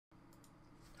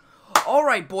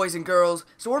Alright boys and girls,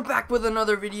 so we're back with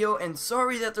another video, and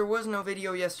sorry that there was no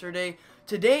video yesterday.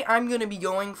 Today I'm going to be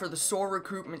going for the Soar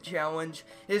recruitment challenge.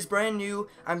 It is brand new.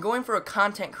 I'm going for a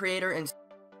content creator instead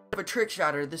of a trick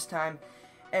shotter this time.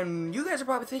 And you guys are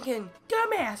probably thinking,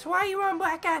 dumbass, why are you on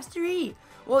Black Ops 3?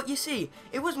 Well, you see,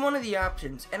 it was one of the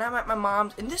options, and I'm at my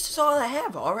mom's, and this is all I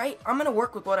have, alright? I'm going to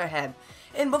work with what I have.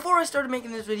 And before I started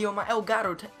making this video, my El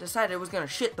Gato decided it was going to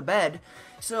shit the bed,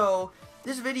 so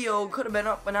this video could have been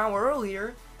up an hour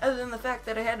earlier, other than the fact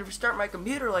that I had to restart my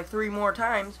computer like 3 more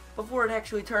times before it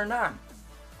actually turned on.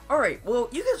 Alright, well,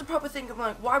 you guys are probably thinking,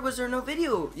 like, why was there no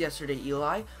video yesterday,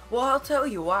 Eli? Well, I'll tell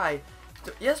you why.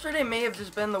 Yesterday may have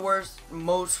just been the worst,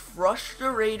 most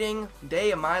frustrating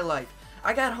day of my life.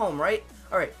 I got home, right?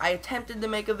 Alright, I attempted to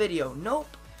make a video.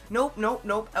 Nope.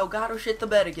 El Gato shit the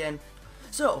bed again.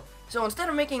 So instead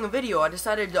of making a video, I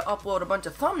decided to upload a bunch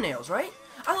of thumbnails, right?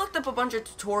 I looked up a bunch of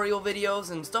tutorial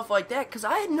videos and stuff like that because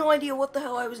I had no idea what the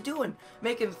hell I was doing.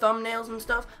 Making thumbnails and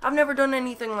stuff. I've never done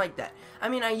anything like that. I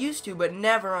mean, I used to, but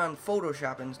never on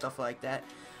Photoshop and stuff like that.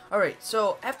 Alright,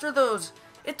 so after those,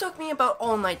 it took me about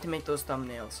all night to make those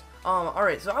thumbnails.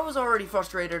 Alright, so I was already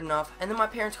frustrated enough, and then my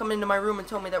parents come into my room and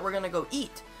told me that we're gonna go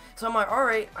eat. So I'm like,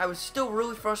 alright, I was still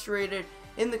really frustrated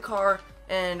in the car,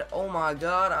 and oh my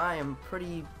god, I am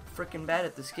pretty freaking bad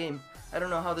at this game. I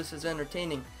don't know how this is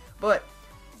entertaining, but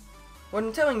what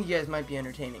I'm telling you guys might be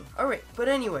entertaining. Alright, but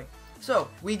anyway, so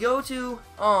we go to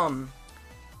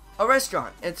a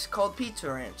restaurant. It's called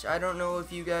Pizza Ranch. I don't know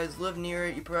if you guys live near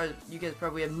it. You guys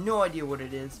probably have no idea what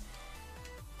it is.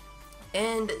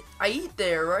 And I eat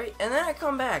there, right? And then I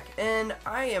come back and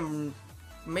I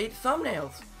made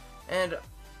thumbnails. And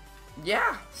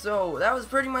yeah, so that was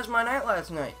pretty much my night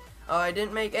last night. I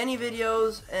didn't make any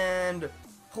videos, and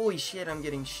holy shit, I'm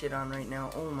getting shit on right now.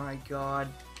 Oh my god.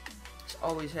 This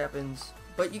always happens.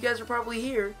 But you guys are probably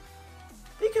here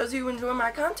because you enjoy my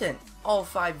content. All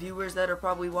 5 viewers that are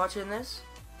probably watching this.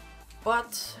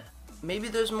 But maybe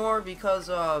there's more because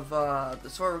of the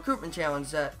Soar recruitment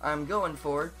challenge that I'm going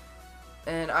for.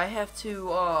 And I have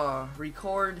to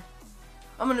record.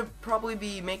 I'm gonna probably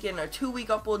be making a 2-week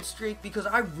upload streak because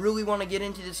I really want to get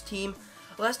into this team.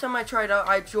 Last time I tried out,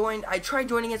 I tried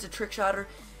joining as a trick shotter,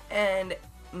 and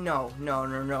no.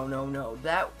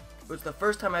 That was the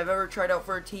first time I've ever tried out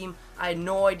for a team. I had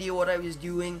no idea what I was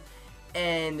doing,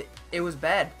 and it was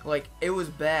bad. Like, it was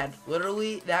bad.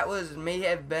 Literally, that may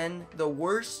have been the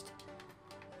worst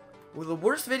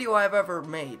video I've ever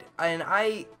made. And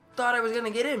I thought I was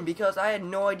gonna get in because I had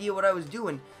no idea what I was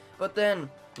doing. But then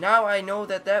now I know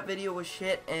that video was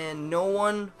shit, and no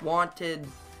one wanted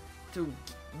to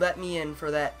let me in for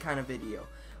that kind of video.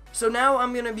 So now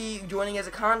I'm gonna be joining as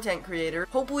a content creator,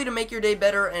 hopefully to make your day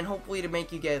better and hopefully to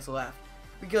make you guys laugh,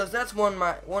 because that's one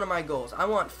of my goals. I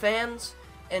want fans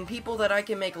and people that I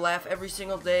can make laugh every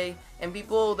single day, and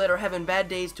people that are having bad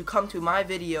days to come to my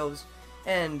videos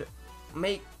and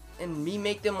make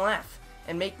them laugh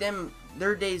and make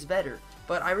their days better.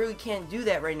 But I really can't do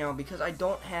that right now because I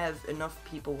don't have enough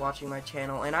people watching my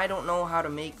channel, and I don't know how to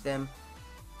make them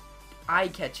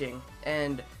eye-catching.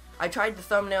 And I tried the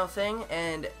thumbnail thing,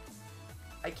 and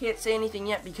I can't say anything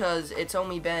yet because it's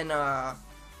only been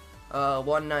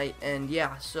one night. And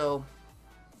yeah, so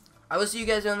I will see you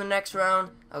guys in the next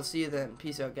round. I'll see you then.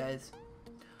 Peace out, guys.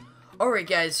 Alright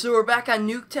guys, so we're back on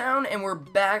Nuketown, and we're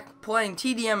back playing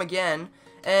TDM again.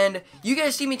 And you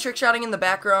guys see me trick-shotting in the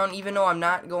background, even though I'm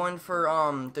not going for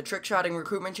the trick-shotting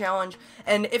recruitment challenge.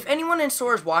 And if anyone in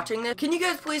Soar is watching this, can you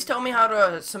guys please tell me how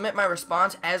to submit my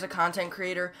response as a content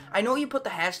creator? I know you put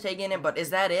the hashtag in it, but is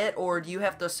that it? Or do you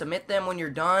have to submit them when you're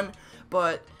done?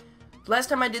 But last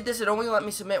time I did this, it only let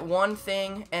me submit one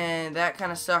thing, and that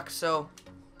kind of sucks. So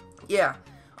yeah,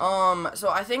 so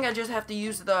I think I just have to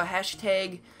use the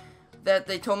hashtag that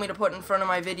they told me to put in front of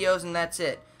my videos, and that's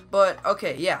it. But,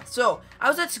 okay, yeah, so, I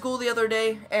was at school the other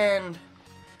day, and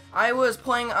I was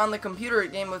playing on the computer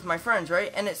game with my friends, right,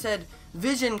 and it said,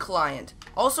 Vision Client.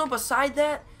 Also, beside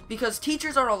that, because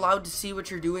teachers are allowed to see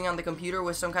what you're doing on the computer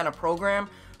with some kind of program,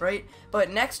 right, but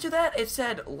next to that, it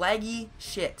said, laggy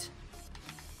shit.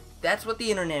 That's what the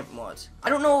internet was. I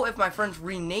don't know if my friends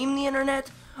renamed the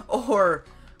internet, or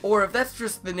if that's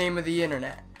just the name of the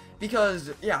internet,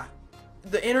 because, yeah,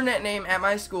 the internet name at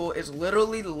my school is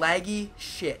literally laggy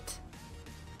shit.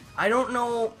 I don't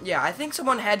know, yeah, I think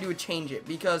someone had to change it,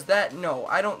 because no,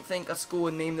 I don't think a school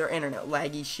would name their internet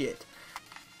laggy shit.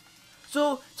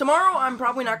 So, tomorrow I'm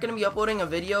probably not going to be uploading a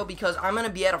video because I'm going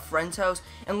to be at a friend's house,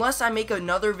 unless I make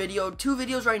another video, 2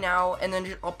 videos right now, and then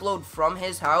just upload from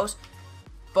his house.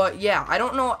 But yeah, I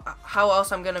don't know how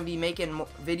else I'm gonna be making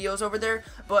videos over there.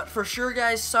 But for sure,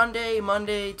 guys, Sunday,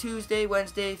 Monday, Tuesday,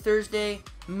 Wednesday, Thursday,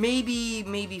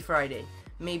 maybe Friday.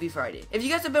 Maybe Friday. If you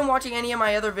guys have been watching any of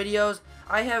my other videos,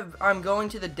 I'm going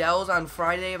to the Dells on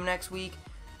Friday of next week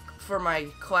for my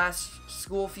class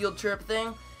school field trip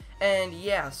thing. And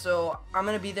yeah, so I'm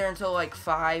gonna be there until like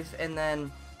 5, and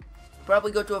then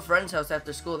probably go to a friend's house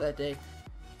after school that day.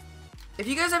 If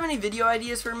you guys have any video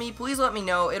ideas for me, please let me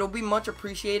know. It'll be much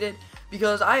appreciated,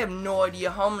 because I have no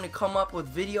idea how I'm gonna come up with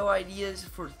video ideas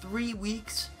for 3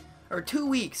 weeks or 2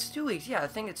 weeks. 2 weeks, yeah, I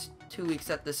think it's 2 weeks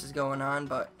that this is going on,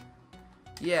 but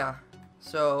yeah.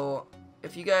 So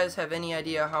if you guys have any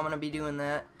idea how I'm gonna be doing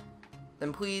that,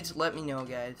 then please let me know,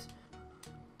 guys.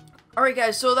 Alright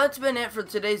guys, so that's been it for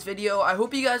today's video. I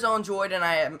hope you guys all enjoyed and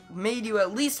I made you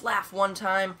at least laugh one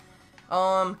time.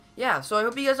 Yeah, so I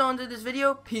hope you guys all enjoyed this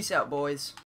video. Peace out, boys.